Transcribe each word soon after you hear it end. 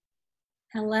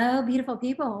Hello, beautiful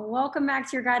people. Welcome back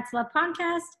to your Guide to Love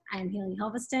podcast. I'm Haley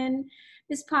Helveston.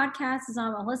 This podcast is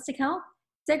on holistic health,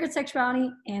 sacred sexuality,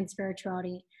 and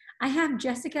spirituality. I have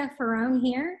Jessica Ferrone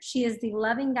here. She is the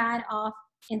Loving Guide off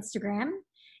Instagram,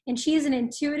 and she is an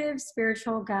intuitive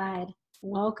spiritual guide.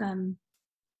 Welcome.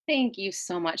 Thank you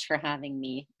so much for having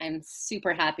me. I'm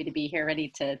super happy to be here,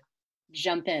 ready to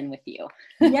jump in with you.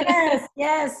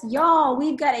 Yes, y'all.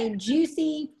 We've got a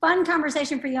juicy, fun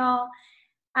conversation for y'all.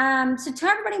 So tell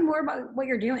everybody more about what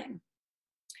you're doing.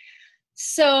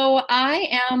 So I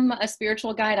am a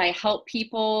spiritual guide. I help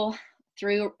people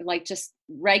through just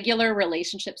regular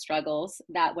relationship struggles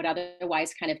that would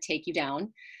otherwise kind of take you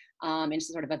down into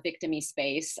sort of a victim-y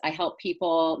space. I help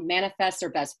people manifest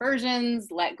their best versions,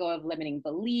 let go of limiting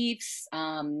beliefs,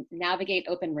 navigate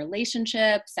open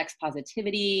relationships, sex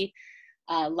positivity,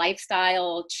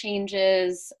 lifestyle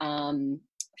changes,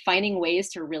 finding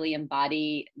ways to really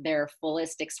embody their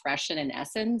fullest expression and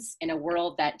essence in a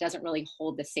world that doesn't really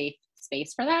hold the safe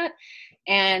space for that,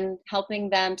 and helping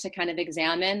them to kind of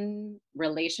examine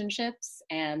relationships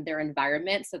and their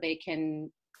environment so they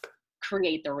can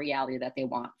create the reality that they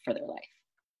want for their life.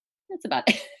 That's about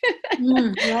it. I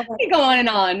can go on and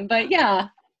on, but yeah,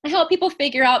 I help people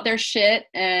figure out their shit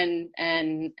and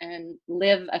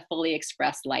live a fully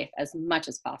expressed life as much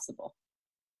as possible.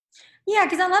 Yeah,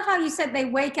 because I love how you said they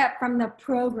wake up from the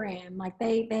program, like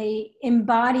they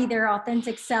embody their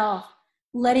authentic self,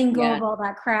 letting go of all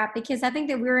that crap. Because I think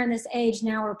that we're in this age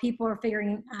now where people are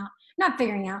not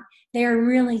figuring out, they're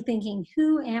really thinking,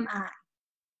 who am I?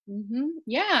 Mm-hmm.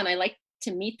 Yeah, and I like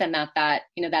to meet them at that,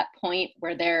 that point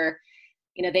where they're,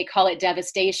 they call it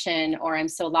devastation, or I'm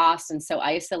so lost and so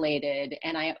isolated.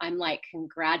 And I'm like,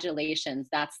 congratulations.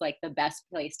 That's like the best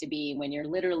place to be, when you're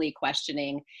literally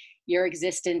questioning your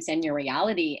existence and your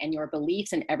reality and your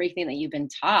beliefs and everything that you've been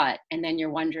taught. And then you're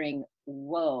wondering,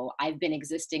 whoa, I've been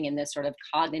existing in this sort of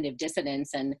cognitive dissonance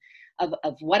and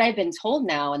of what I've been told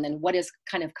now. And then what is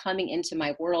kind of coming into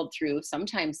my world through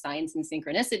sometimes signs and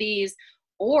synchronicities,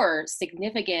 or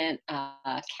significant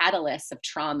catalysts of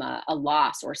trauma, a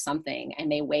loss or something.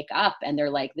 And they wake up and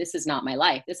they're like, this is not my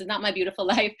life. This is not my beautiful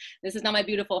life. This is not my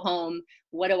beautiful home.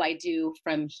 What do I do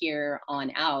from here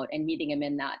on out? And meeting them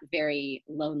in that very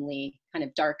lonely, kind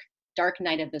of dark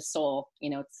night of the soul,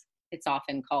 it's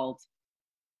often called.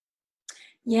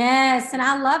 Yes. And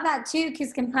I love that too,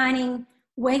 because combining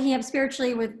waking up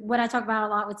spiritually with what I talk about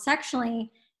a lot with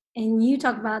sexually, and you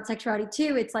talk about sexuality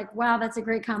too, it's like, wow, that's a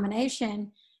great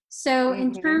combination. So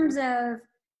in terms of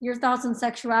your thoughts on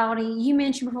sexuality, you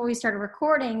mentioned before we started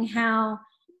recording how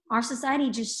our society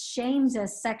just shames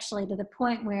us sexually to the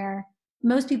point where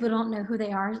most people don't know who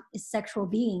they are as sexual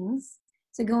beings.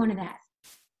 So go into that.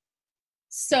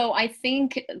 So I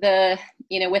think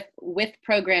with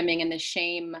programming and the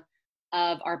shame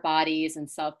of our bodies and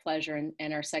self-pleasure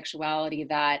and our sexuality,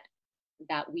 that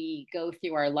we go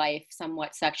through our life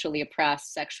somewhat sexually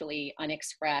oppressed, sexually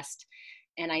unexpressed.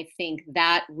 And I think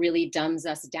that really dumbs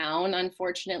us down,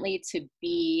 unfortunately, to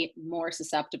be more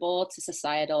susceptible to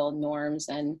societal norms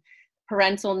and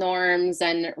parental norms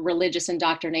and religious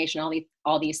indoctrination.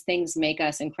 All these things make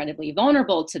us incredibly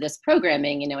vulnerable to this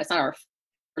programming. It's not our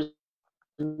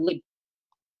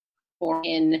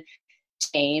in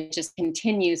change, just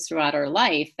continues throughout our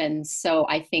life. And so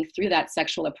I think through that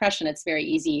sexual oppression, it's very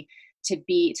easy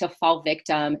to fall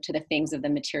victim to the things of the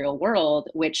material world,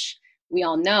 which we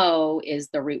all know is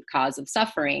the root cause of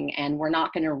suffering. And we're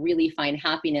not going to really find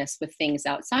happiness with things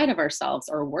outside of ourselves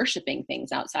or worshiping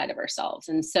things outside of ourselves.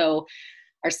 And so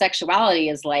our sexuality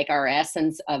is like our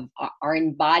essence of our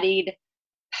embodied,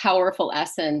 powerful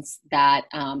essence that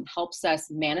helps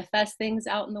us manifest things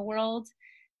out in the world.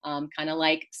 Kind of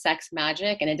like sex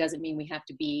magic. And it doesn't mean we have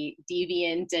to be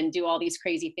deviant and do all these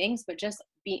crazy things, but just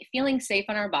feeling safe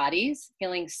in our bodies,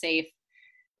 feeling safe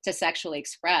to sexually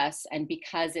express. And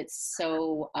because it's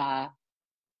so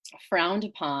frowned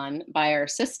upon by our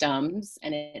systems,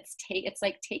 and it's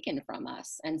like taken from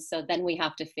us. And so then we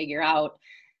have to figure out,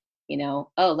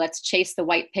 let's chase the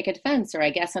white picket fence, or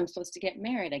I guess I'm supposed to get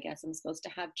married. I guess I'm supposed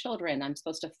to have children. I'm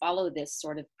supposed to follow this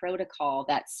sort of protocol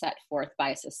that's set forth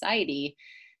by society.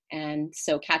 And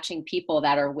so catching people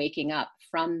that are waking up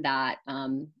from that,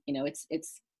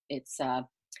 it's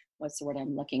what's the word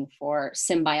I'm looking for?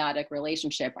 Symbiotic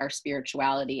relationship. Our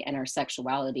spirituality and our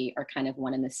sexuality are kind of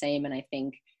one and the same. And I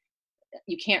think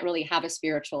you can't really have a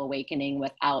spiritual awakening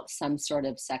without some sort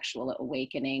of sexual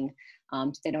awakening.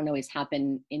 They don't always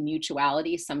happen in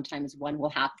mutuality. Sometimes one will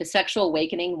have the sexual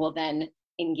awakening will then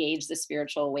engage the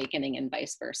spiritual awakening, and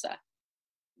vice versa.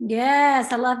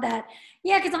 Yes, I love that.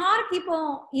 Yeah, because a lot of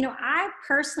people, I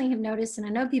personally have noticed, and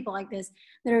I know people like this,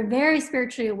 that are very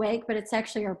spiritually awake, but it's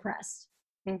sexually repressed.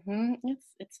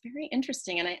 It's very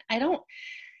interesting. And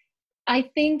I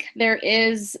think there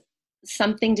is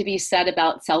something to be said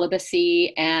about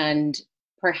celibacy and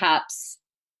perhaps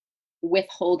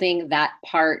withholding that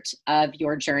part of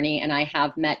your journey. And I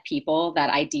have met people that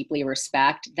I deeply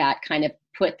respect that kind of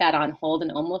put that on hold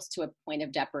and almost to a point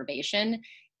of deprivation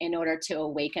in order to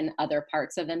awaken other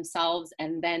parts of themselves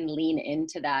and then lean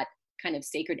into that kind of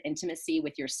sacred intimacy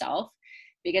with yourself.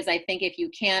 Because I think if you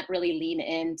can't really lean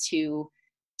into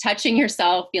touching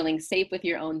yourself, feeling safe with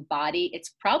your own body,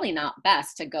 it's probably not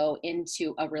best to go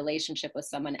into a relationship with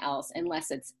someone else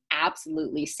unless it's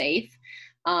absolutely safe.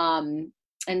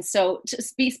 And so to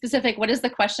be specific, what is the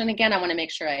question again? I want to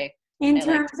make sure In I like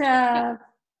terms of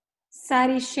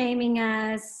society shaming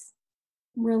us,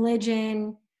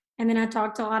 religion, and then I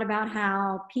talked a lot about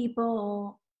how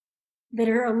people that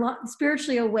are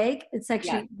spiritually awake, it's yeah.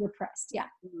 sexually repressed. Yeah.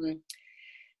 Mhm.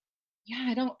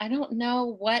 Yeah, I don't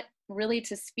know what really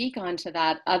to speak on to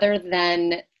that other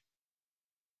than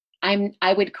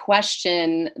I would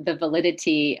question the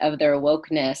validity of their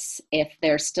wokeness. If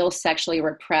they're still sexually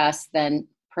repressed, then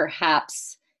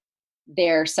perhaps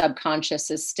their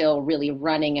subconscious is still really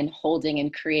running and holding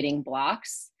and creating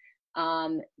blocks.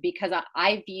 Because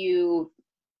I view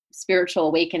spiritual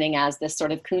awakening as this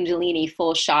sort of kundalini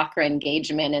full chakra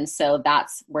engagement. And so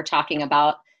we're talking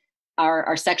about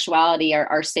our sexuality,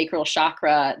 our sacral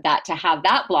chakra, that to have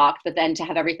that blocked, but then to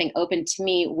have everything open to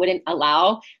me wouldn't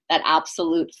allow that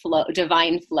absolute flow,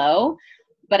 divine flow.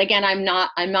 But again, I'm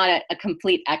not a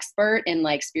complete expert in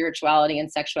like spirituality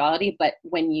and sexuality, but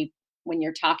when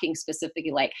you're talking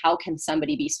specifically like how can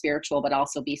somebody be spiritual but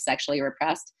also be sexually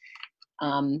repressed,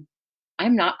 I'm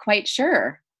not quite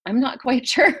sure. I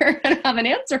don't have an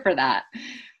answer for that.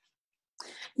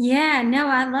 Yeah, no,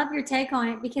 I love your take on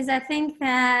it because I think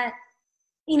that,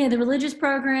 the religious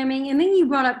programming, and then you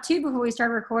brought up too before we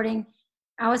started recording,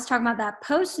 I was talking about that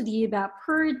post with you about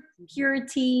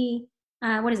purity,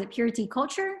 what is it, purity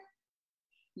culture?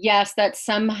 Yes, that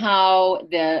somehow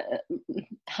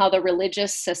how the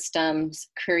religious systems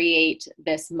create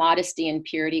this modesty and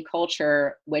purity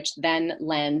culture, which then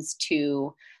lends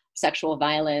to sexual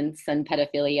violence and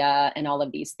pedophilia and all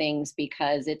of these things,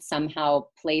 because it somehow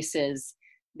places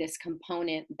this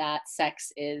component that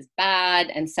sex is bad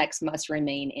and sex must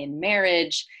remain in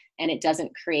marriage. And it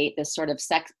doesn't create this sort of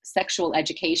sexual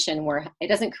education where it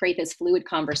doesn't create this fluid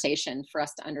conversation for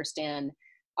us to understand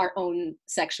our own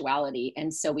sexuality.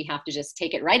 And so we have to just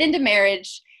take it right into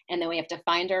marriage. And then we have to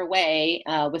find our way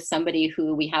with somebody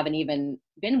who we haven't even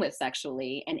been with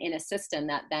sexually, and in a system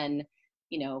that then,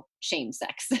 shames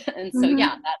sex. And so, Mm-hmm.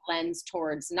 yeah, that lends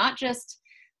towards not just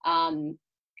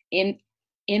in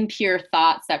impure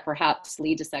thoughts that perhaps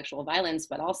lead to sexual violence,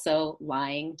 but also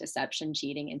lying, deception,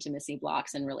 cheating, intimacy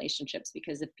blocks in relationships.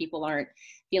 Because if people aren't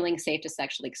feeling safe to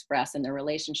sexually express in their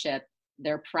relationship,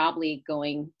 they're probably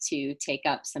going to take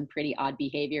up some pretty odd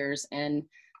behaviors, and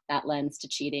that lends to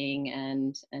cheating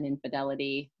and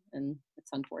infidelity. And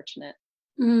it's unfortunate.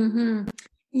 Mm-hmm.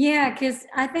 Yeah, because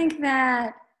I think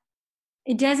that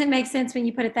it doesn't make sense when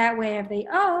you put it that way of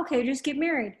okay, just get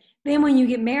married. Then when you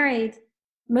get married,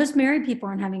 most married people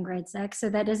aren't having great sex, so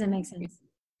that doesn't make sense.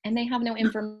 And they have no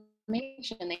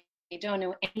information. They don't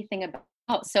know anything about.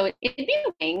 So it'd be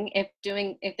a thing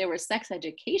if there was sex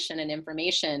education and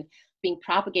information being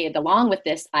propagated along with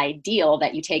this ideal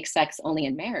that you take sex only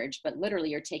in marriage, but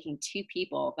literally you're taking two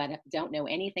people that don't know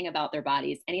anything about their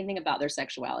bodies, anything about their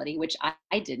sexuality, which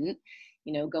I didn't,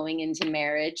 going into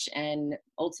marriage and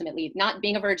ultimately not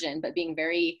being a virgin, but being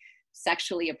very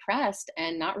sexually oppressed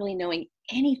and not really knowing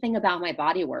anything about my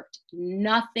body worked,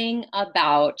 nothing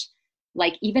about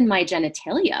like even my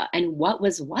genitalia and what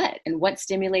was what and what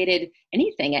stimulated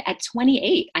anything. At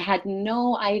 28, I had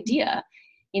no idea,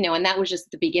 and that was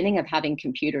just the beginning of having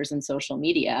computers and social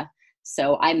media.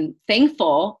 So I'm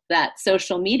thankful that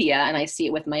social media, and I see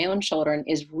it with my own children,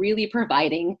 is really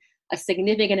providing a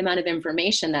significant amount of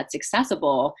information that's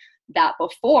accessible, that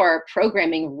before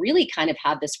programming really kind of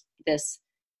had this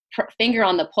finger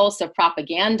on the pulse of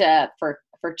propaganda for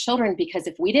children. Because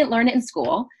if we didn't learn it in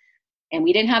school and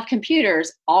we didn't have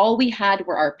computers, all we had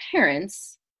were our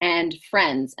parents and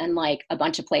friends and like a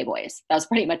bunch of Playboys. That was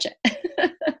pretty much it.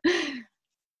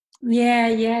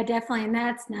 Yeah, definitely. And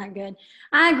that's not good.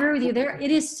 I agree with you.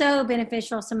 It is so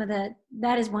beneficial.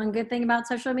 That is one good thing about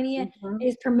social media Mhm.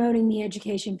 is promoting the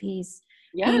education piece.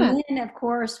 Yeah. And then of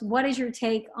course, what is your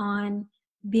take on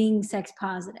being sex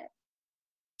positive?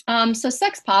 So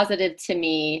sex positive to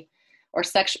me or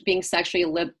being sexually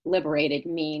liberated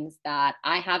means that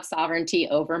I have sovereignty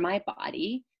over my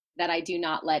body, that I do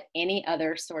not let any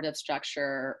other sort of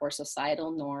structure or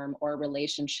societal norm or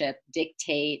relationship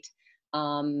dictate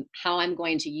how I'm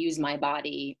going to use my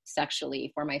body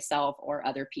sexually for myself or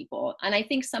other people. And I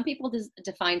think some people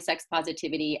define sex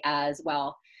positivity as,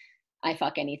 well, I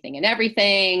fuck anything and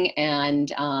everything.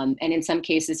 And in some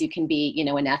cases you can be, you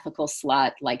know, an ethical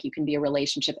slut, like you can be a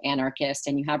relationship anarchist,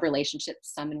 and you have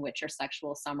relationships, some in which are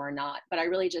sexual, some are not. But I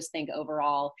really just think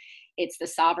overall, it's the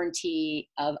sovereignty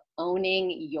of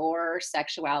owning your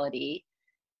sexuality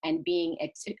and being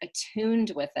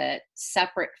attuned with it,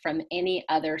 separate from any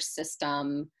other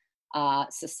system,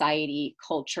 society,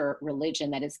 culture,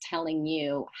 religion that is telling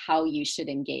you how you should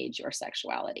engage your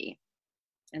sexuality.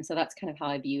 And so that's kind of how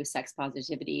I view sex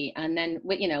positivity. And then,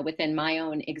 you know, within my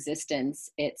own existence,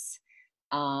 it's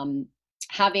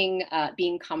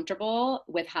being comfortable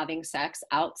with having sex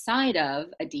outside of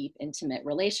a deep, intimate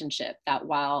relationship. That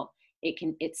while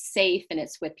it's safe and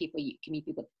it's with people, you can be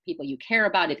people you care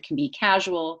about. It can be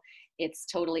casual. It's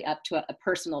totally up to a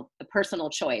personal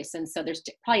choice. And so there's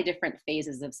probably different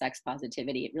phases of sex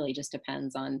positivity. It really just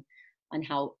depends on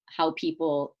how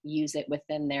people use it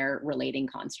within their relating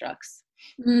constructs.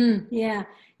 Yeah,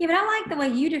 but I like the way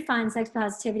you define sex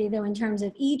positivity, though, in terms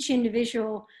of each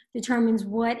individual determines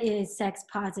what is sex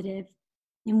positive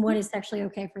and what is sexually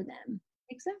okay for them.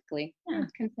 Exactly. Yeah.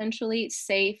 Consensually,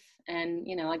 safe. And,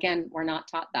 you know, again, we're not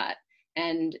taught that.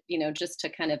 And, you know, just to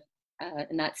kind of,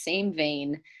 in that same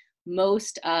vein,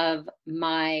 most of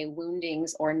my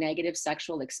woundings or negative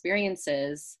sexual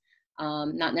experiences,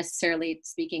 not necessarily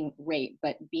speaking rape,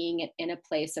 but being in a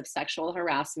place of sexual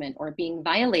harassment or being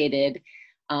violated.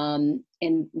 In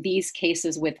these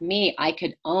cases with me, I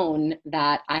could own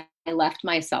that I left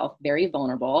myself very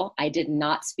vulnerable. I did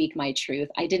not speak my truth.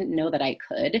 I didn't know that I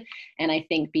could. And I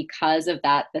think because of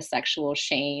that, the sexual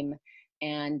shame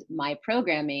and my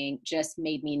programming just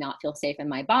made me not feel safe in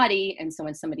my body. And so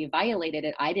when somebody violated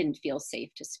it, I didn't feel safe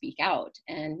to speak out.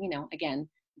 And, you know, again,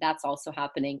 that's also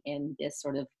happening in this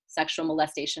sort of sexual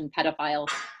molestation pedophile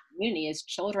community, is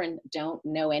children don't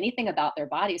know anything about their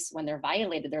bodies. When they're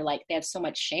violated, they have so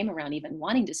much shame around even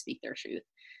wanting to speak their truth.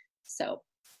 So.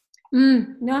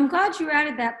 No, I'm glad you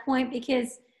added that point,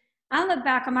 because I look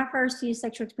back on my first few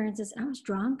sexual experiences and I was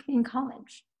drunk in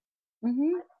college.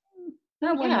 Mm-hmm.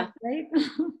 That wasn't great.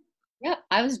 Yeah,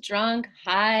 I was drunk,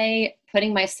 high,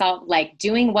 putting myself, like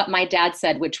doing what my dad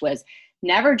said, which was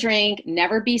never drink,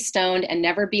 never be stoned, and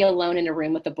never be alone in a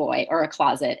room with a boy or a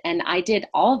closet. And I did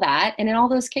all that. And in all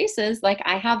those cases, like,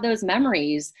 I have those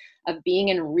memories of being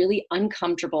in really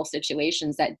uncomfortable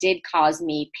situations that did cause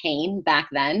me pain back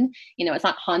then. You know, it's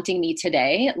not haunting me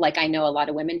today. Like, I know a lot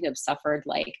of women who have suffered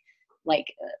like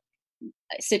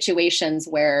situations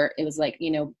where it was like, you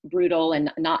know, brutal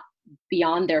and not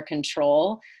beyond their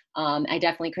control. I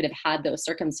definitely could have had those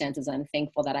circumstances. I'm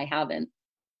thankful that I haven't.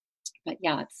 But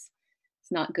yeah, it's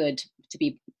not good to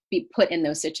be put in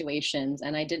those situations,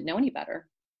 and I didn't know any better.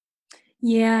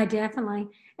 Yeah, definitely.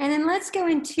 And then let's go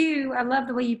into, I love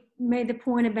the way you made the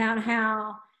point about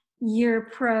how you're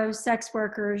pro sex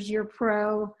workers, you're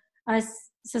pro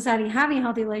society having a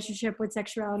healthy relationship with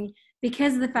sexuality,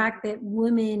 because of the fact that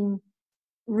women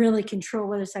really control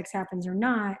whether sex happens or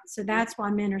not. So that's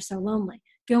why men are so lonely.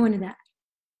 Go into that.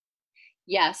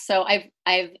 Yeah, so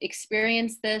I've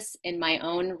experienced this in my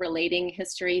own relating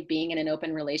history, being in an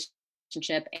open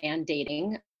relationship and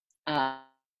dating,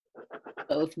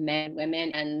 both men,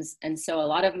 women, and so a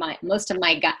lot of most of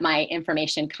my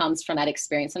information comes from that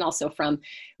experience, and also from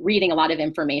reading a lot of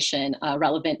information,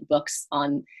 relevant books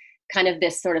on kind of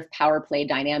this sort of power play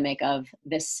dynamic of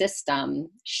this system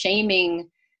shaming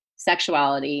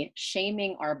sexuality,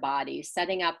 shaming our body,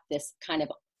 setting up this kind of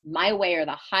my way or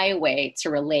the highway to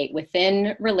relate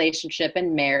within relationship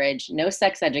and marriage, no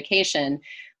sex education,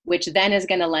 which then is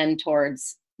going to lend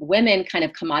towards women kind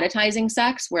of commoditizing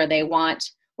sex, where they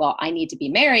want, well, I need to be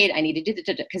married, I need to do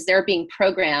the, because they're being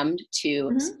programmed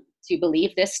to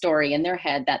believe this story in their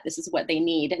head, that this is what they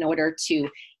need in order to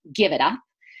give it up.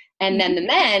 And then the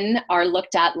men are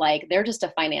looked at like they're just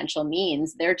a financial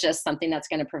means. They're just something that's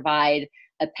going to provide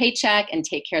a paycheck and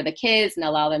take care of the kids and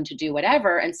allow them to do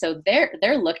whatever. And so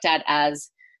they're looked at as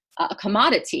a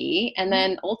commodity. And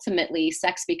then ultimately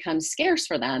sex becomes scarce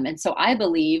for them. And so I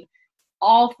believe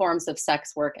all forms of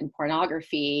sex work and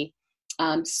pornography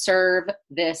serve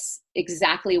this,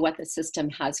 exactly what the system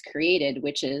has created,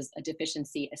 which is a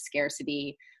deficiency, a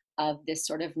scarcity of this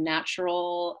sort of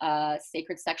natural,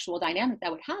 sacred sexual dynamic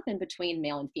that would happen between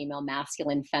male and female,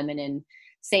 masculine, feminine,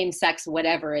 same sex,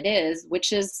 whatever it is,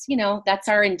 which is, you know, that's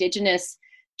our indigenous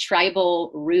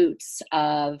tribal roots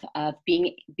of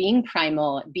being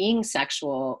primal, being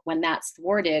sexual, when that's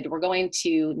thwarted, we're going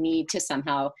to need to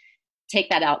somehow take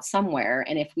that out somewhere.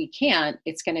 And if we can't,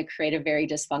 it's going to create a very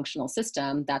dysfunctional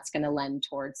system that's going to lend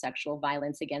towards sexual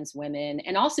violence against women,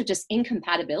 and also just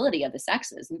incompatibility of the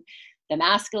sexes. The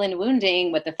masculine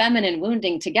wounding with the feminine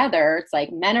wounding together, it's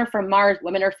like men are from Mars,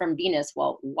 women are from Venus.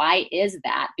 Well, why is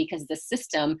that? Because the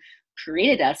system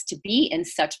created us to be in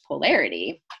such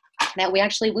polarity that we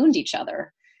actually wound each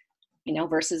other,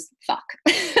 versus fuck,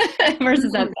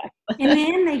 versus have sex. And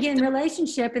then they get in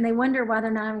relationship and they wonder why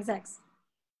they're not having sex.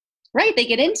 Right. They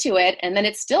get into it, and then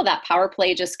it's still that power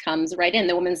play just comes right in.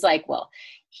 The woman's like, well,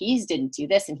 he didn't do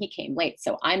this and he came late,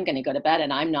 so I'm going to go to bed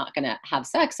and I'm not going to have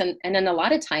sex. And then a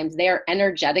lot of times they are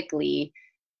energetically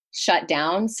shut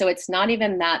down. So it's not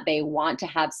even that they want to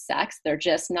have sex. They're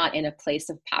just not in a place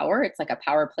of power. It's like a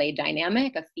power play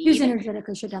dynamic. Who's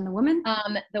energetically shut down? The woman?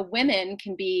 The women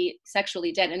can be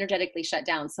sexually dead, energetically shut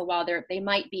down. So while they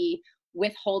might be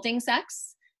withholding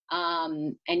sex,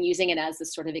 and using it as a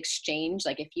sort of exchange,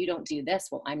 like, if you don't do this,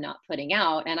 well, I'm not putting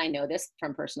out. And I know this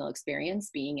from personal experience,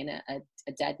 being in a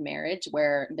dead marriage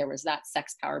where there was that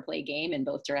sex power play game in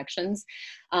both directions.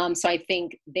 So I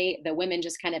think the women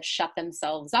just kind of shut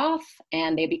themselves off,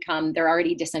 and they're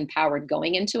already disempowered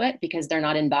going into it because they're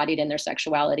not embodied in their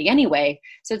sexuality anyway.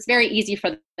 So it's very easy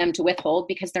for them to withhold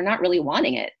because they're not really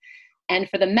wanting it. And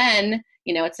for the men,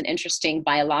 it's an interesting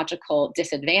biological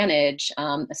disadvantage,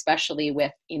 especially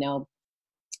with,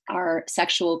 our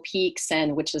sexual peaks,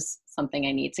 and which is something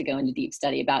I need to go into deep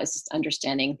study about, is just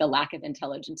understanding the lack of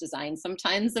intelligent design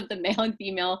sometimes of the male and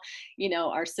female,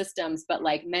 our systems. But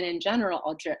like men in general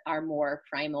are more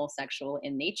primal sexual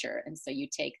in nature. And so you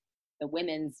take the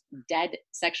women's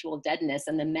sexual deadness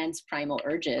and the men's primal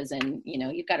urges, and,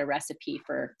 you've got a recipe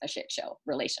for a shit show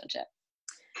relationship.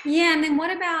 Yeah. And then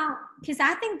what about, because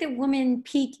I think that women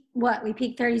peak, we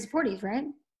peak 30s, 40s, right?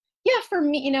 Yeah, for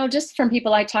me, just from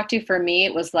people I talked to, for me,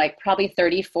 it was like probably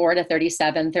 34 to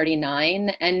 37, 39.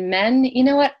 And men, you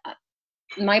know what?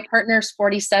 My partner's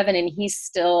 47 and he's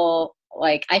still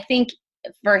like, I think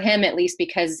for him, at least,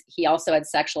 because he also had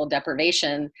sexual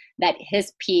deprivation, that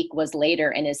his peak was later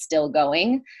and is still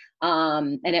going.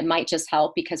 And it might just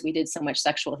help because we did so much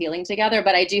sexual healing together.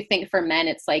 But I do think for men,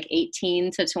 it's like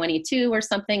 18 to 22 or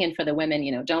something. And for the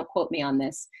women, don't quote me on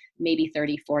this, maybe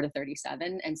 34 to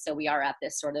 37. And so we are at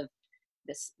this sort of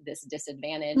this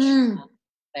disadvantage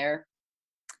there.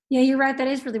 Yeah, you're right. That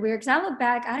is really weird. Because I look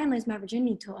back, I didn't lose my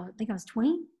virginity until I think I was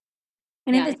 20.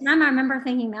 And at the time, I remember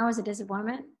thinking that was a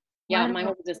disappointment. Yeah, mine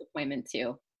was a disappointment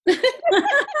too. I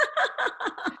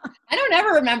don't ever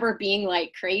remember being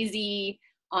like crazy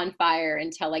on fire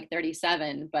until like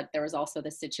 37, but there was also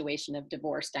the situation of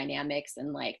divorce dynamics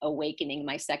and like awakening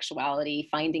my sexuality,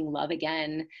 finding love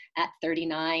again at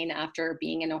 39 after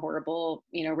being in a horrible,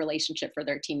 relationship for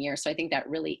 13 years. So I think that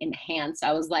really enhanced.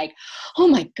 I was like, oh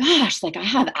my gosh, like I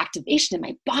have activation in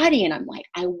my body and I'm like,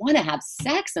 I want to have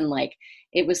sex. And like,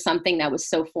 it was something that was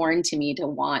so foreign to me to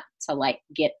want to like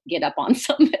get up on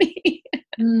somebody.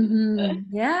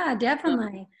 Yeah,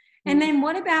 definitely. And then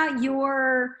what about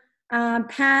your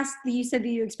past? You said that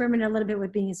you experimented a little bit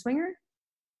with being a swinger.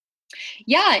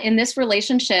 Yeah, in this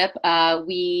relationship,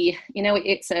 we,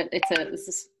 it's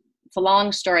a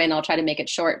long story, and I'll try to make it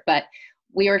short. But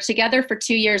we were together for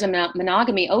 2 years in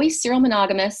monogamy, always serial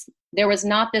monogamous. There was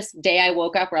not this day I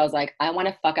woke up where I was like, I want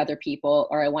to fuck other people,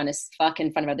 or I want to fuck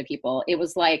in front of other people. It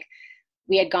was like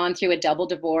we had gone through a double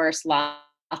divorce,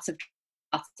 lots of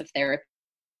therapy,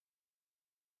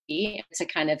 to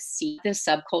kind of see what this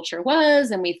subculture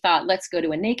was. And we thought, let's go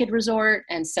to a naked resort.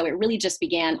 And so it really just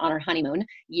began on our honeymoon,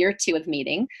 year 2 of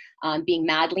meeting, being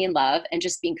madly in love and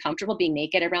just being comfortable being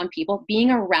naked around people,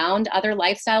 being around other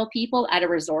lifestyle people at a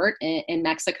resort in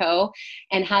Mexico,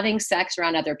 and having sex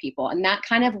around other people. And that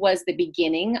kind of was the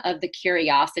beginning of the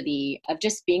curiosity of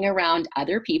just being around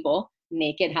other people,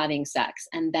 naked, having sex.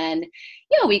 And then,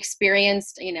 we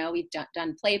experienced, we've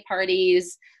done play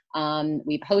parties.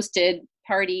 We've hosted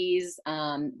parties.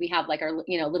 We have like our,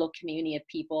 little community of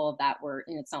people that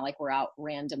it's not like we're out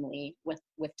randomly with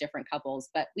different couples,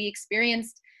 but we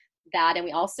experienced that. And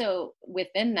we also,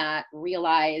 within that,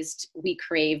 realized we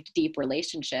craved deep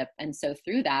relationship. And so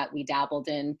through that, we dabbled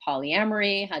in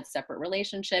polyamory, had separate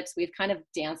relationships. We've kind of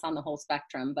danced on the whole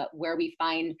spectrum, but where we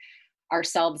find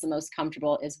ourselves the most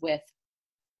comfortable is with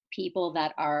people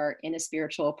that are in a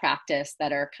spiritual practice,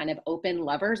 that are kind of open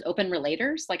lovers, open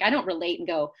relators. Like I don't relate and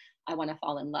go, I want to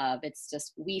fall in love. It's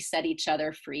just, we set each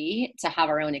other free to have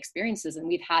our own experiences. And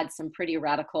we've had some pretty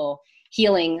radical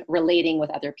healing relating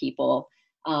with other people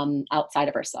outside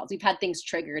of ourselves. We've had things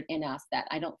triggered in us that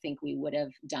I don't think we would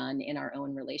have done in our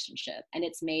own relationship. And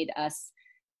it's made us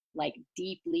like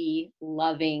deeply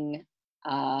loving,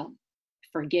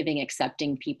 forgiving,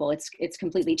 accepting people. It's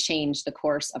completely changed the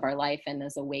course of our life and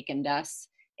has awakened us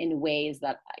in ways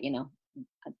that,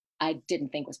 I didn't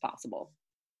think was possible.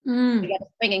 Again,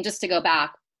 swinging, just to go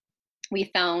back, we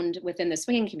found within the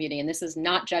swinging community, and this is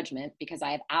not judgment because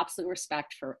I have absolute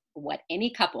respect for what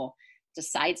any couple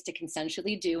decides to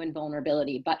consensually do in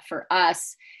vulnerability. But for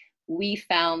us, we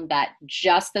found that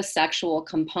just the sexual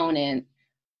component,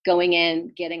 going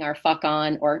in, getting our fuck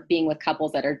on, or being with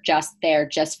couples that are just there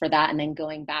just for that and then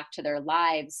going back to their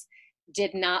lives,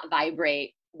 did not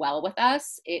vibrate well with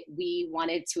us. We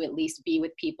wanted to at least be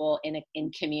with people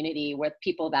in community, with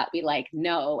people that we like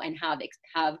know and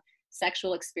have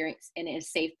sexual experience in a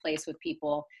safe place with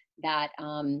people that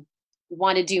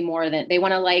want to do more than they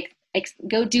want to like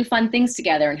go do fun things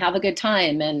together and have a good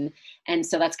time. And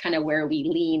so that's kind of where we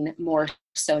lean more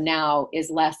so now, is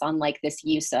less on like this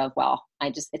use of, well,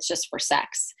 it's just for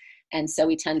sex. And so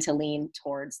we tend to lean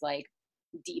towards like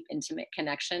deep, intimate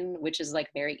connection, which is like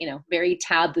very, very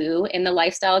taboo in the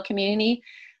lifestyle community.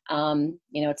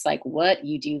 It's like, what,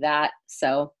 you do that?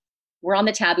 So we're on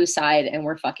the taboo side and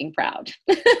we're fucking proud.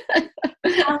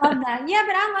 I love that. Yeah,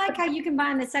 but I like how you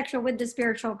combine the sexual with the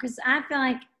spiritual, because I feel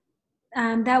like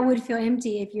that would feel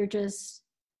empty if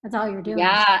that's all you're doing.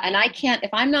 Yeah. And I can't,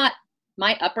 if I'm not,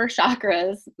 my upper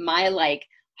chakras, my like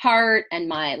heart and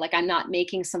my, like, I'm not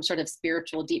making some sort of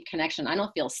spiritual deep connection, I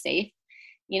don't feel safe,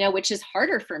 which is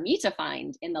harder for me to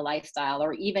find in the lifestyle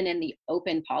or even in the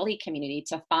open poly community,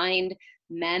 to find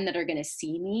men that are going to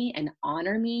see me and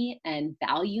honor me and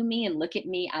value me and look at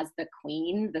me as the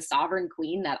queen, the sovereign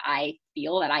queen that I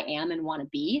feel that I am and want to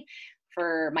be.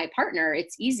 For my partner,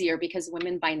 it's easier because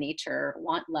women by nature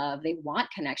want love. They want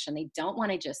connection. They don't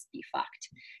want to just be fucked.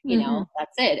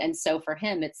 That's it. And so for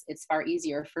him, it's far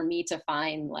easier for me to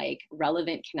find like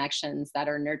relevant connections that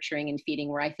are nurturing and feeding,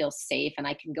 where I feel safe and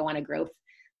I can go on a growth,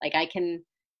 like I can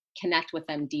connect with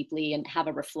them deeply and have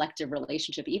a reflective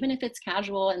relationship, even if it's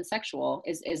casual and sexual,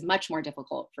 is much more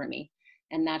difficult for me.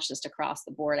 And that's just across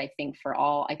the board. I think for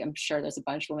all, I'm sure there's a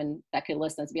bunch of women that could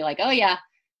listen to be like, oh yeah,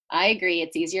 I agree.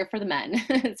 It's easier for the men.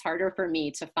 It's harder for me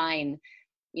to find,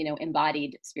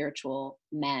 embodied spiritual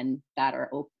men that are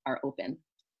open.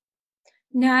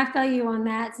 No, I feel you on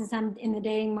that, since I'm in the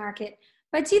dating market.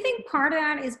 But do you think part of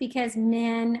that is because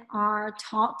men are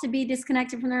taught to be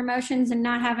disconnected from their emotions and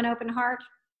not have an open heart?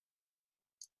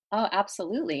 Oh,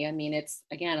 absolutely. I mean,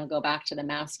 again, I'll go back to the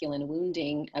masculine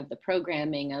wounding of the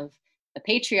programming of the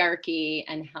patriarchy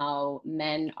and how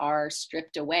men are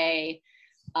stripped away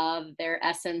of their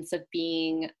essence of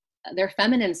being their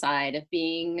feminine side, of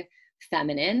being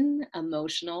feminine,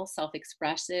 emotional,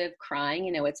 self-expressive,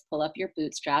 crying. It's pull up your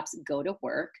bootstraps, go to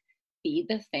work, feed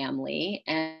the family.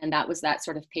 And that was that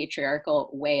sort of patriarchal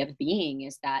way of being,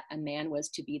 is that a man was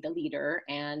to be the leader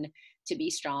and to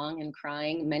be strong, and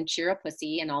crying meant you're a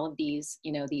pussy, and all of these,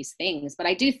 these things. But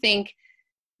I do think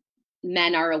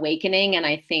men are awakening, and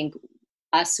I think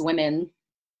us women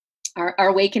are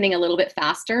awakening a little bit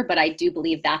faster, but I do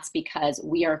believe that's because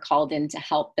we are called in to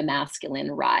help the masculine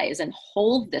rise and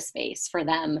hold the space for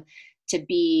them to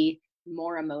be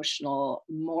more emotional,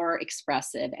 more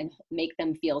expressive, and make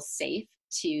them feel safe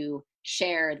to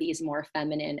share these more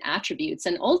feminine attributes.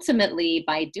 And ultimately,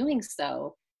 by doing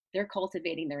so, they're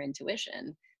cultivating their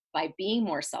intuition. By being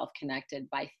more self-connected,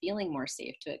 by feeling more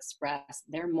safe to express,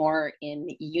 they're more in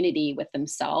unity with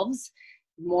themselves,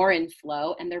 more in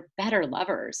flow, and they're better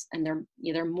lovers, and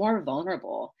they're more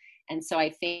vulnerable. And so I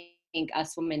think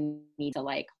us women need to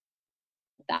like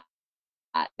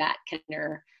that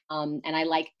container. And I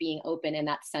like being open in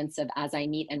that sense of, as I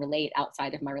meet and relate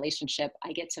outside of my relationship,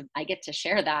 I get to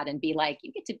share that and be like,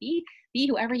 you get to be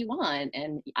whoever you want.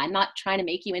 And I'm not trying to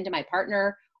make you into my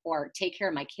partner or take care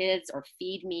of my kids or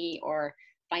feed me or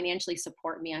financially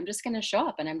support me. I'm just going to show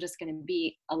up, and I'm just going to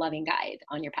be a loving guide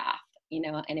on your path,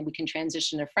 and we can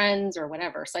transition to friends or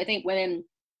whatever. So I think women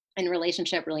in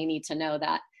relationship really need to know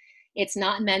that it's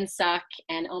not men suck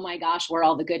and, oh my gosh, we're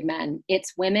all the good men.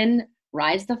 It's women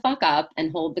rise the fuck up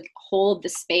and hold the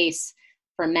space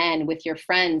for men with your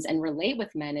friends, and relate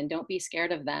with men, and don't be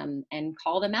scared of them, and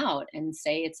call them out and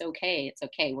say, it's okay. It's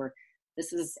okay.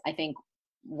 This is, I think,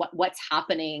 what's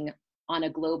happening on a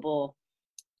global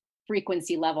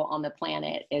frequency level on the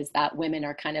planet, is that women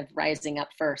are kind of rising up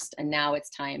first, and now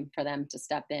it's time for them to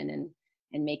step in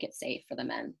and make it safe for the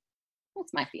men.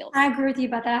 That's my feel. I agree with you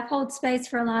about that. I hold space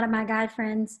for a lot of my guy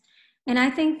friends, and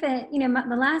I think that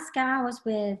the last guy I was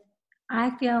with,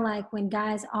 I feel like when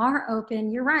guys are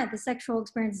open, you're right, the sexual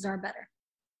experiences are better.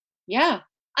 Yeah,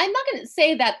 I'm not going to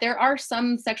say that there are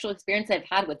some sexual experiences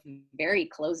I've had with very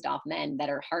closed off men that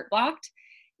are heart blocked,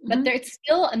 but Mm-hmm. there's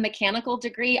still a mechanical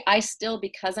degree. I still,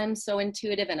 because I'm so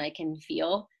intuitive and I can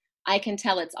feel, I can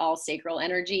tell it's all sacral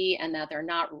energy and that they're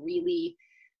not really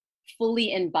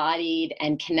fully embodied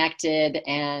and connected.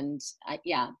 And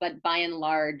yeah, but by and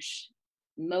large,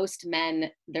 most men,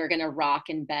 they're going to rock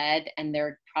in bed and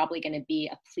they're probably going to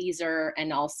be a pleaser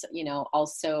and also,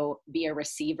 also be a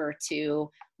receiver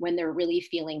too when they're really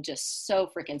feeling just so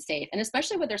freaking safe. And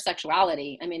especially with their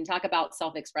sexuality. I mean, talk about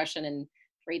self-expression and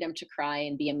freedom to cry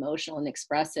and be emotional and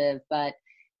expressive. But,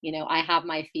 I have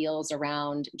my feels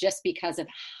around, just because of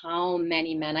how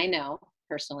many men I know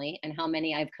personally and how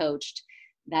many I've coached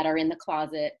that are in the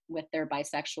closet with their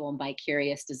bisexual and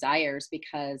bi-curious desires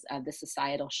because of the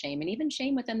societal shame and even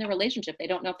shame within the relationship. They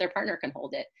don't know if their partner can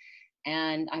hold it.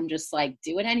 And I'm just like,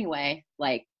 do it anyway.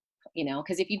 Like,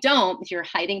 because if you don't, if you're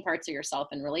hiding parts of yourself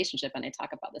in relationship, and I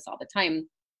talk about this all the time,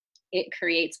 it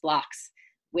creates blocks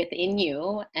within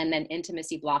you and then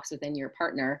intimacy blocks within your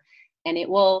partner. And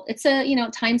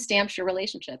time stamps your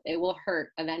relationship. It will hurt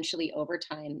eventually over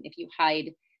time if you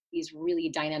hide these really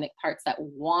dynamic parts that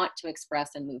want to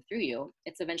express and move through you.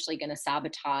 It's eventually going to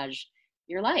sabotage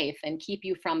your life and keep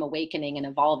you from awakening and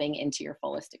evolving into your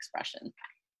fullest expression.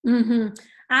 Mm-hmm.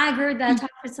 I agree with that. I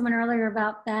talked with someone earlier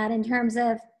about that in terms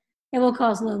of it will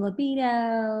cause low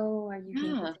libido, or you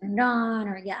can Yeah. get turned on,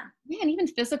 or yeah. Yeah, and even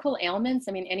physical ailments.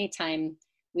 I mean, anytime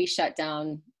we shut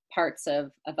down parts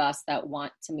of us that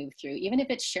want to move through, even if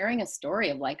it's sharing a story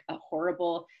of like a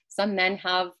horrible, some men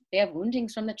they have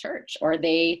woundings from the church, or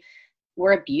they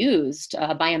were abused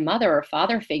by a mother or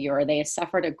father figure, or they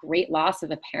suffered a great loss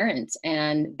of a parent,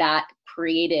 and that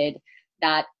created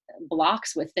that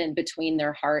blocks between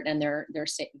their heart and their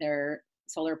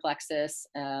solar plexus,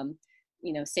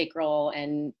 sacral,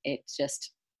 and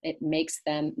it makes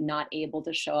them not able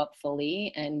to show up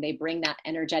fully, and they bring that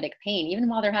energetic pain even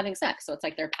while they're having sex. So it's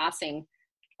like they're passing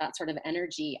that sort of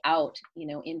energy out,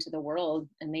 into the world,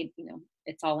 and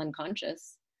it's all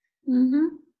unconscious.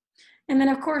 Mm-hmm. And then,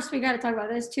 of course, we got to talk about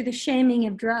this too, the shaming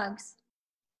of drugs.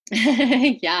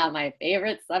 Yeah, my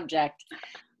favorite subject.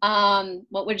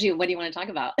 What do you want to talk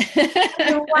about?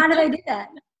 Why do they do that?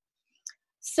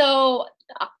 So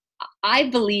I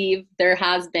believe there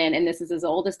has been, and this is as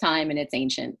old as time and it's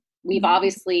ancient. We've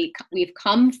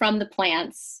come from the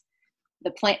plants.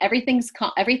 Everything is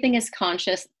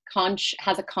conscious,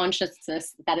 has a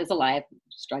consciousness that is alive,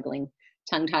 struggling,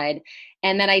 tongue-tied.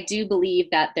 And that I do believe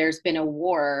that there's been a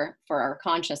war for our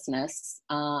consciousness.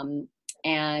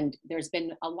 And there's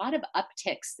been a lot of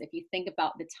upticks. If you think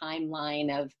about the timeline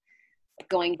of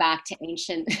going back to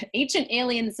ancient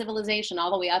alien civilization,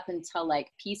 all the way up until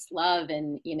like peace, love,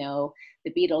 and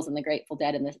the Beatles and the Grateful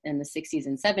Dead in the 60s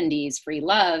and 70s, free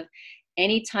love.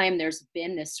 Anytime there's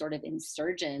been this sort of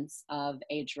insurgence of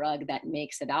a drug that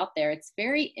makes it out there, it's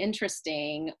very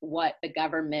interesting what the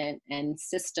government and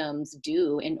systems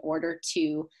do in order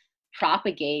to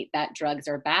propagate that drugs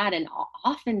are bad. And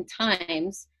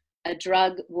oftentimes a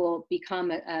drug will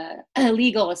become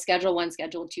illegal, a Schedule 1,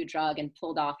 Schedule 2 drug, and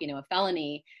pulled off, a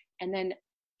felony. And then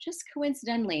just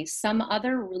coincidentally, some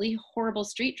other really horrible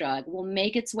street drug will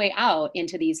make its way out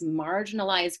into these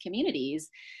marginalized communities.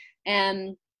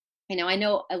 And I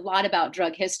know a lot about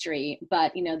drug history,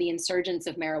 but, the insurgence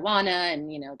of marijuana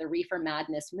and, the reefer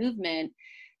madness movement.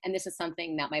 And this is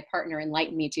something that my partner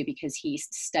enlightened me to, because he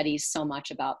studies so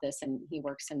much about this and he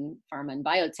works in pharma and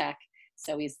biotech.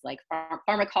 So he's like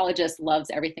pharmacologist, loves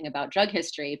everything about drug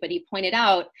history. But he pointed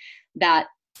out that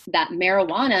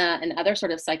marijuana and other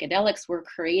sort of psychedelics were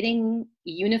creating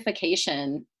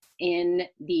unification in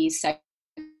these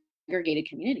segregated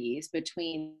communities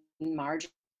between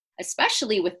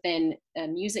especially within the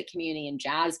music community and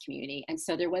jazz community. And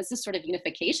so there was this sort of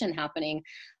unification happening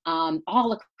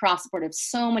all across the board of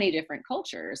so many different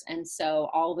cultures. And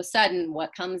so all of a sudden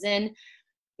what comes in,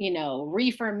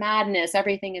 reefer madness,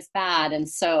 everything is bad. And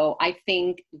so I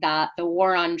think that the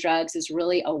war on drugs is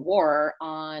really a war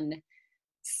on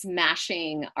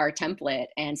smashing our template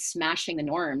and smashing the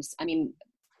norms. I mean,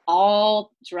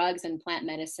 all drugs and plant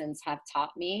medicines have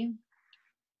taught me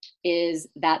is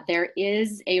that there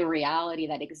is a reality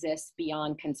that exists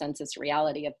beyond consensus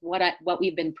reality of what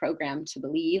we've been programmed to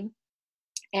believe.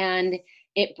 And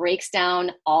it breaks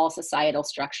down all societal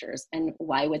structures. And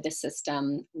why would the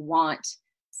system want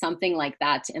something like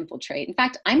that to infiltrate? In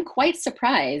fact, I'm quite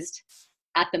surprised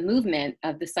at the movement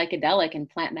of the psychedelic and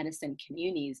plant medicine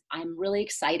communities. I'm really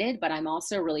excited, but I'm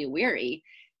also really weary,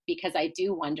 because I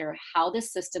do wonder how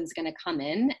this system's going to come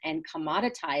in and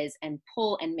commoditize and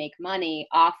pull and make money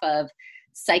off of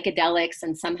psychedelics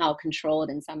and somehow control it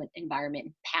in some environment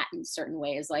and patent certain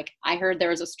ways. Like I heard there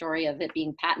was a story of it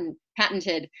being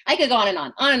patented. I could go on and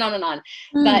on, on and on and on.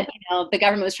 But, the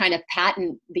government was trying to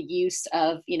patent the use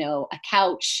of, a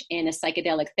couch in a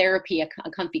psychedelic therapy,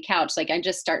 a comfy couch. Like I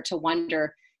just start to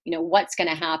wonder, what's going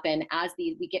to happen as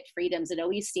we get freedoms. It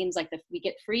always seems like we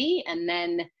get free and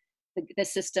then the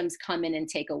systems come in and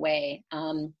take away.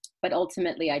 But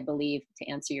ultimately, I believe, to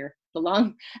answer the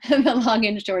long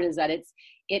and short, is that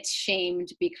it's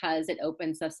shamed because it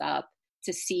opens us up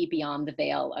to see beyond the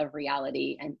veil of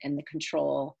reality and the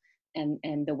control and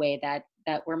the way that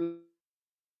we're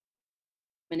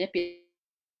manipulated,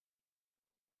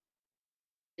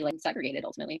 segregated,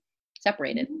 ultimately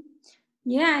separated.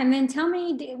 Yeah, and then tell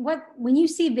me when you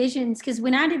see visions, because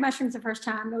when I did mushrooms the first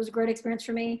time, it was a great experience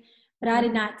for me, but I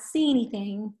did not see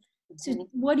anything. So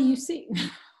what do you see?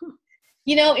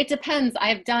 It depends.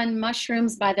 I've done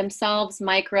mushrooms by themselves,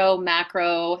 micro,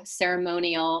 macro,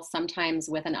 ceremonial, sometimes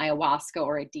with an ayahuasca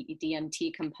or a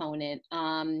DMT component.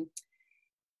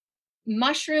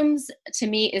 Mushrooms to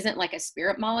me isn't like a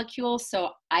spirit molecule, so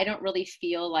I don't really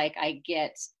feel like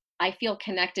I feel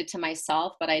connected to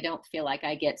myself, but I don't feel like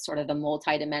I get sort of the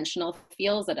multidimensional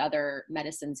feels that other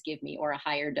medicines give me, or a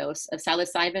higher dose of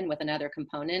psilocybin with another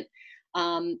component.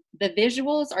 The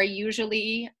visuals are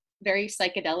usually very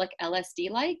psychedelic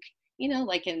LSD-like,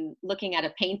 like in looking at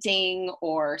a painting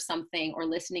or something or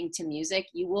listening to music,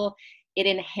 it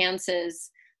enhances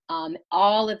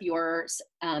all of your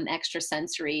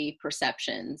extrasensory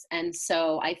perceptions. And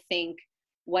so I think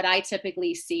what I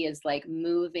typically see is like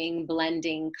moving,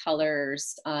 blending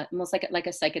colors, almost like a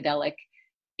psychedelic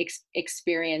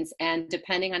experience. And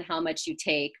depending on how much you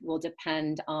take will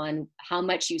depend on how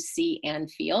much you see and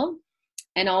feel.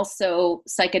 And also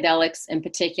psychedelics, in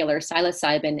particular,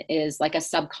 psilocybin is like a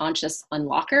subconscious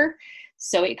unlocker.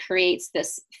 So it creates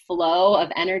this flow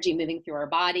of energy moving through our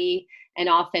body. And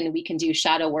often we can do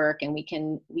shadow work and we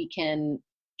can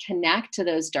connect to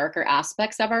those darker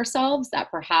aspects of ourselves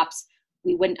that perhaps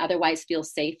we wouldn't otherwise feel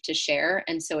safe to share.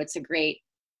 And so it's a great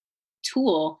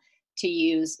tool to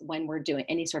use when we're doing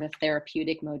any sort of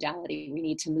therapeutic modality. We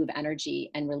need to move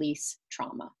energy and release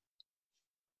trauma.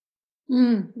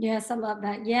 Yes, I love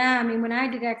that. Yeah, I mean, when I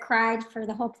did, I cried for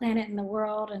the whole planet and the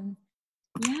world. And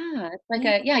yeah, it's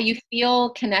like you feel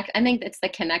connect. I think it's the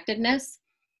connectedness.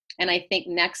 And I think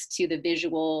next to the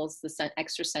visuals, the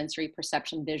extrasensory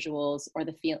perception visuals, or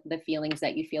the feelings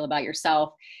that you feel about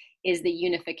yourself, is the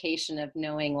unification of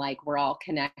knowing like we're all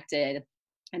connected,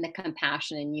 and the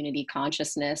compassion and unity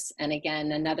consciousness. And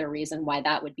again, another reason why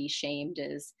that would be shamed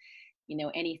is,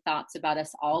 any thoughts about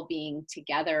us all being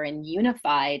together and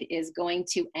unified is going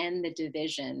to end the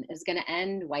division, is going to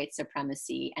end white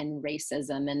supremacy and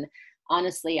racism. And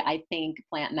honestly, I think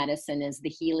plant medicine is the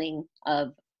healing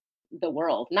of the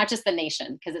world, not just the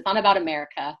nation, because it's not about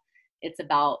America. It's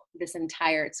about this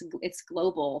entire, it's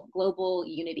global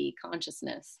unity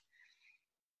consciousness.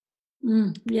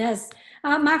 Yes.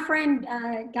 My friend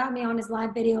got me on his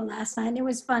live video last night. It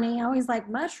was funny. I always like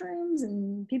mushrooms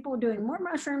and people doing more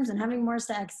mushrooms and having more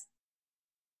sex.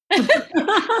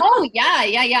 Oh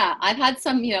yeah. I've had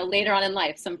some, later on in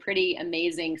life, some pretty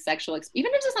amazing sexual,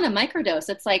 even if just on a microdose,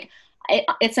 it's like,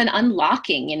 it's an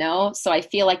unlocking, So I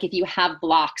feel like if you have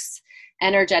blocks,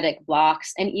 energetic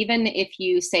blocks, and even if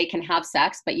you say can have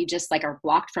sex, but you just like are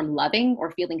blocked from loving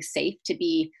or feeling safe to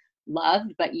be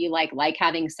loved, but you like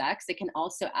having sex, it can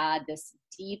also add this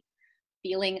deep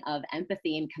feeling of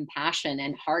empathy and compassion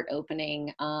and heart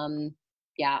opening.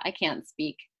 I can't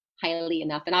speak highly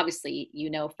enough. And obviously,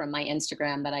 from my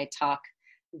Instagram that I talk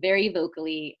very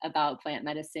vocally about plant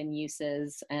medicine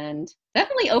uses, and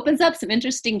definitely opens up some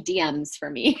interesting DMs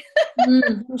for me.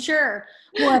 Sure.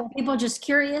 What, people just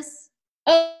curious?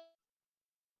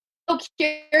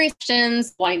 Curious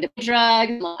questions, wanting to drug.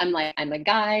 I'm a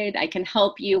guide. I can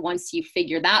help you once you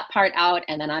figure that part out,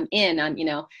 and then I'm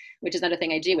which is another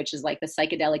thing I do, which is like the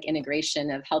psychedelic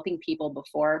integration of helping people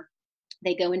before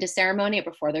they go into ceremony or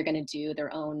before they're going to do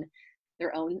their own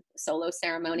solo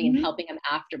ceremony, and helping them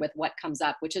after with what comes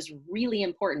up, which is really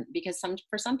important because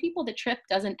for some people the trip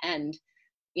doesn't end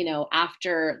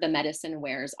after the medicine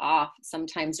wears off.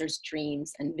 Sometimes there's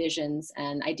dreams and visions,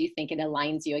 and I do think it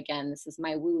aligns you again. This is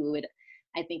my woo.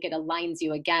 I think it aligns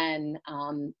you again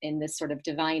in this sort of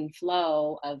divine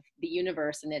flow of the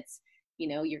universe, and it's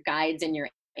your guides and your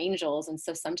angels. And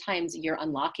so sometimes you're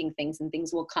unlocking things and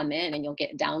things will come in and you'll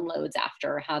get downloads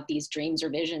after, have these dreams or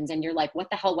visions, and you're like, what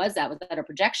the hell was that? Was that a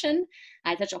projection? I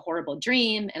had such a horrible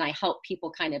dream. And I help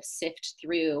people kind of sift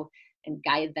through and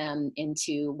guide them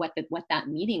into what that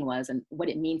meaning was and what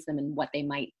it means to them and what they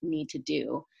might need to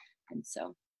do. And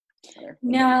so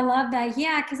No, I love that.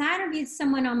 Yeah, because I interviewed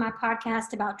someone on my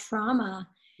podcast about trauma,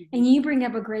 Mm-hmm. and you bring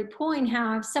up a great point,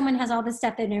 how if someone has all this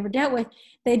stuff they've never dealt with,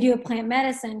 they do a plant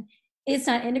medicine, it's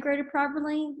not integrated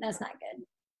properly, that's not good.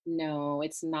 No,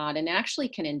 it's not. And actually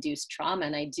can induce trauma.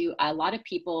 And a lot of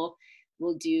people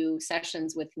will do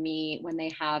sessions with me when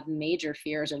they have major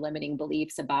fears or limiting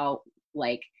beliefs about,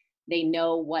 like, they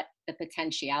know what the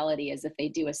potentiality is if they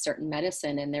do a certain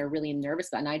medicine and they're really nervous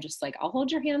about it. And I just like, I'll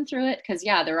hold your hand through it. Cause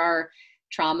yeah, there are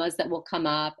traumas that will come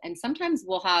up, and sometimes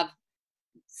we'll have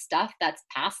stuff that's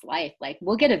past life. Like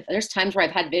there's times where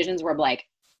I've had visions where I'm like,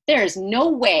 there's no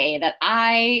way that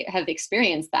I have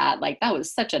experienced that. Like that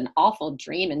was such an awful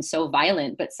dream and so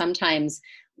violent, but sometimes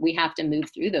we have to move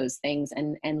through those things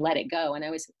and let it go. And I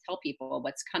always tell people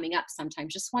what's coming up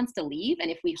sometimes just wants to leave.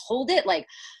 And if we hold it like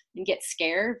and get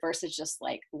scared versus just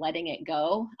like letting it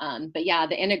go. But yeah,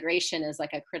 the integration is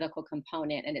like a critical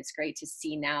component, and it's great to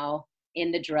see now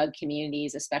in the drug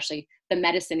communities, especially the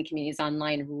medicine communities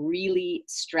online, really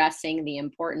stressing the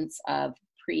importance of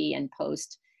pre and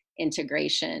post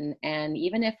integration. And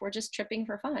even if we're just tripping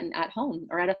for fun at home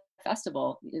or at a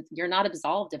festival, you're not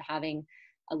absolved of having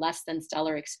a less than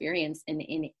stellar experience. And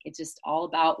it's just all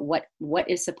about what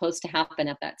is supposed to happen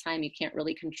at that time. You can't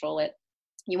really control it.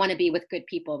 You want to be with good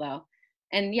people though.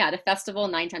 And yeah, at a festival,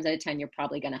 9 times out of 10, you're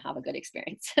probably going to have a good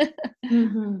experience.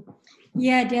 Mm-hmm.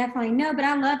 Yeah, definitely. No, but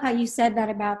I love how you said that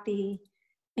about the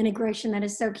integration. That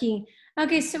is so key.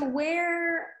 Okay, so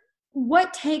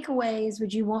what takeaways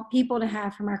would you want people to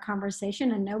have from our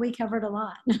conversation? I know we covered a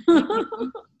lot.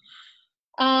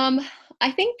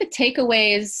 I think the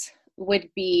takeaways would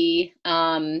be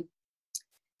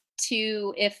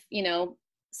if,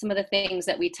 some of the things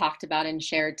that we talked about and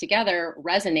shared together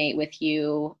resonate with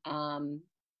you,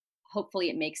 hopefully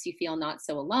it makes you feel not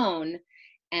so alone,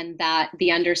 and that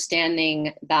the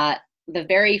understanding that the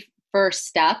very first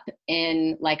step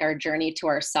in like our journey to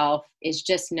ourself is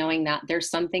just knowing that there's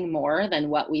something more than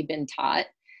what we've been taught,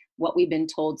 what we've been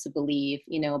told to believe,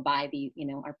 by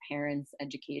our parents,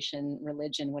 education,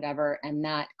 religion, whatever. And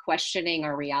that questioning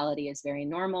our reality is very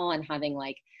normal, and having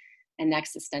like an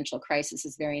existential crisis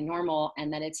is very normal,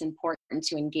 and that it's important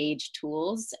to engage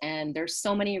tools. And there's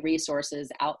so many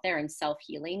resources out there in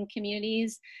self-healing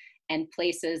communities and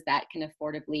places that can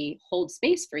affordably hold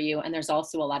space for you. And there's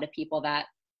also a lot of people that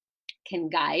can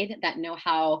guide, that know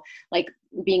how, like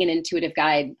being an intuitive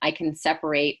guide, I can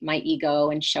separate my ego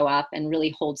and show up and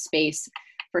really hold space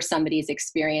for somebody's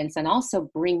experience, and also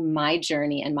bring my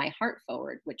journey and my heart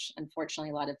forward, which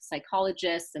unfortunately a lot of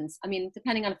psychologists, and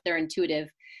depending on if they're intuitive,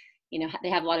 they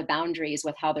have a lot of boundaries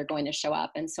with how they're going to show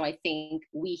up. And so I think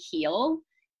we heal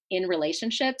in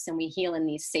relationships, and we heal in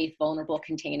these safe, vulnerable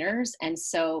containers. And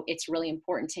so it's really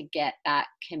important to get that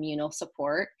communal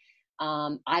support.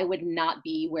 I would not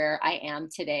be where I am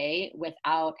today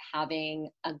without having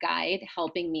a guide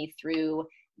helping me through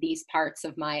these parts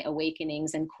of my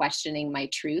awakenings and questioning my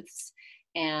truths.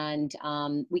 And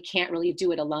we can't really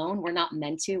do it alone. We're not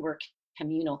meant to. We're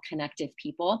communal, connective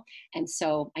people. And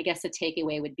so I guess the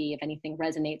takeaway would be, if anything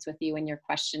resonates with you and you're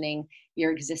questioning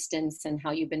your existence and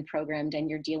how you've been programmed, and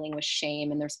you're dealing with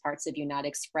shame, and there's parts of you not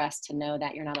expressed, to know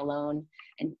that you're not alone,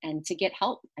 and to get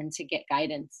help and to get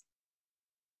guidance.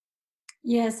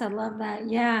 Yes, I love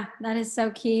that. Yeah, that is so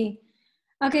key.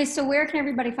 Okay, so where can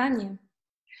everybody find you?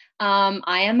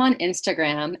 I am on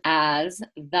Instagram as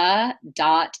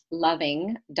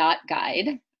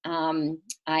the.loving.guide.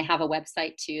 I have a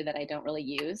website too that I don't really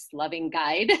use,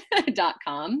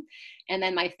 lovingguide.com. And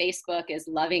then my Facebook is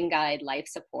Loving Guide Life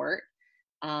Support.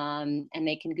 And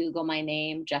they can Google my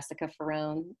name, Jessica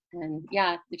Ferrone. And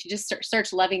yeah, if you just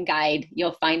search Loving Guide,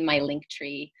 you'll find my link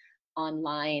tree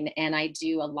online. And I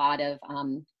do a lot of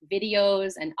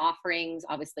videos and offerings,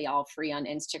 obviously all free on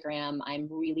Instagram. I'm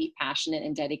really passionate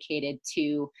and dedicated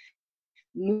to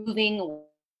moving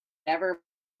whatever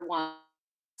wants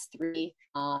through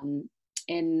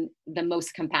in the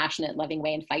most compassionate, loving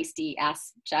way, and feisty,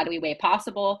 shadowy way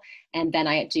possible. And then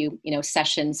I do,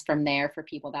 sessions from there for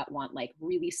people that want like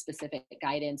really specific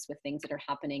guidance with things that are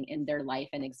happening in their life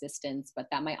and existence, but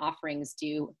that my offerings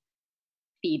do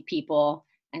feed people.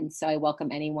 And so I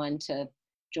welcome anyone to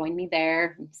join me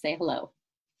there and say hello.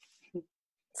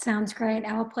 Sounds great.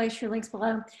 I will place your links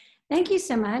below. Thank you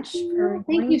so much.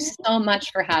 Thank you so much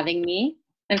for having me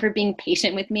and for being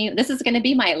patient with me. This is going to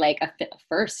be my a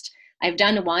first. I've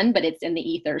done one, but it's in the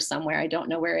ether somewhere. I don't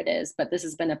know where it is, but this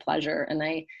has been a pleasure. And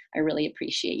I really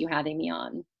appreciate you having me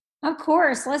on. Of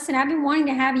course. Listen, I've been wanting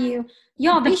to have you.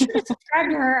 Y'all, be sure to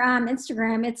subscribe to her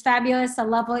Instagram. It's fabulous. I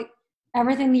love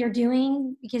everything that you're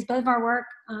doing, because both of our work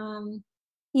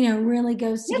really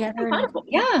goes Yeah, together. compatible.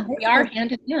 Yeah, we are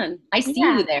hand in hand. I see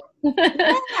Yeah. you there. Yeah.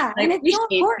 I And it's so appreciate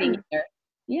seeing you important. there.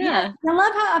 Yes. Yeah.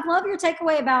 I love your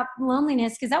takeaway about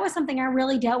loneliness, because that was something I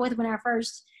really dealt with when I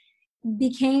first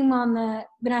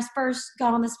when I first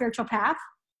got on the spiritual path.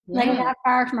 Like I Yeah. got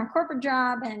fired from my corporate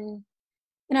job, and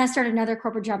then I started another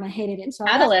corporate job and I hated it. So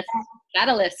I left Catalyst. that.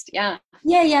 Catalyst. Yeah.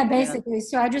 Yeah, Yeah. basically.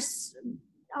 So I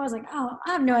was like, oh,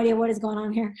 I have no idea what is going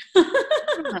on here.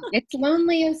 Yeah, it's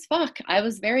lonely as fuck. I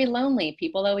was very lonely.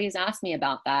 People always ask me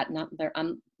about that. Not there.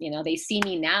 They see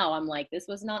me now. I'm like, this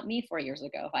was not me 4 years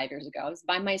ago, 5 years ago. I was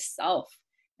by myself,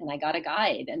 and I got a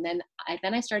guide. And then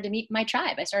I started to meet my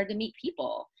tribe. I started to meet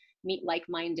people, meet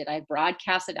like-minded. I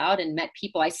broadcasted out and met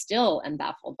people. I still am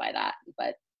baffled by that,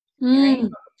 but here I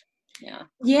am. Yeah.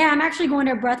 Yeah, I'm actually going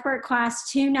to a breathwork class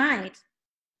tonight.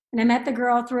 And I met the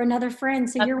girl through another friend.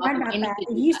 So That's you're right awesome. I about need that. to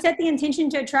If do you that. set the intention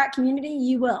to attract community,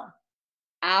 you will.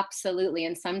 Absolutely.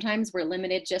 And sometimes we're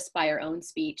limited just by our own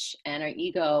speech and our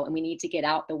ego, and we need to get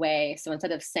out the way. So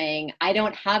instead of saying, I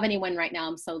don't have anyone right now,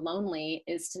 I'm so lonely,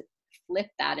 is to flip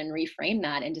that and reframe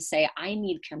that and to say, I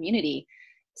need community.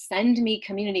 Send me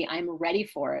community. I'm ready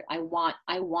for it. I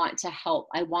want to help.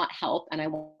 I want help, and I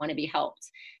want to be helped.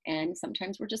 And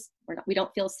sometimes we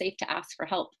don't feel safe to ask for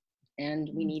help, and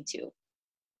we need to.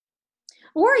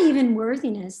 Or even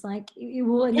worthiness. Like you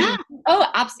will Yeah. even. Oh,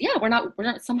 absolutely. Yeah.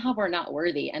 We're not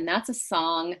worthy. And that's a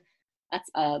song. That's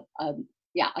a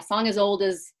song as old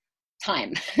as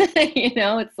time.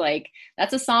 It's like,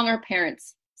 that's a song our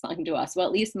parents sung to us. Well,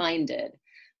 at least mine did,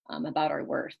 about our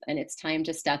worth. And it's time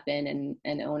to step in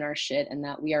and own our shit, and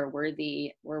that we are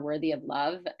worthy. We're worthy of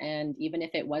love. And even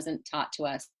if it wasn't taught to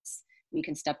us, we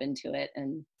can step into it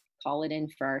and call it in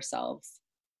for ourselves.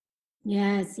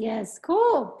 Yes.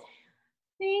 Cool.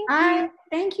 Thank you.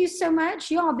 Thank you so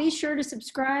much. You all be sure to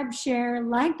subscribe, share,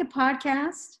 like the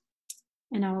podcast,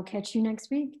 and I will catch you next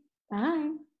week.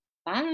 Bye. Bye.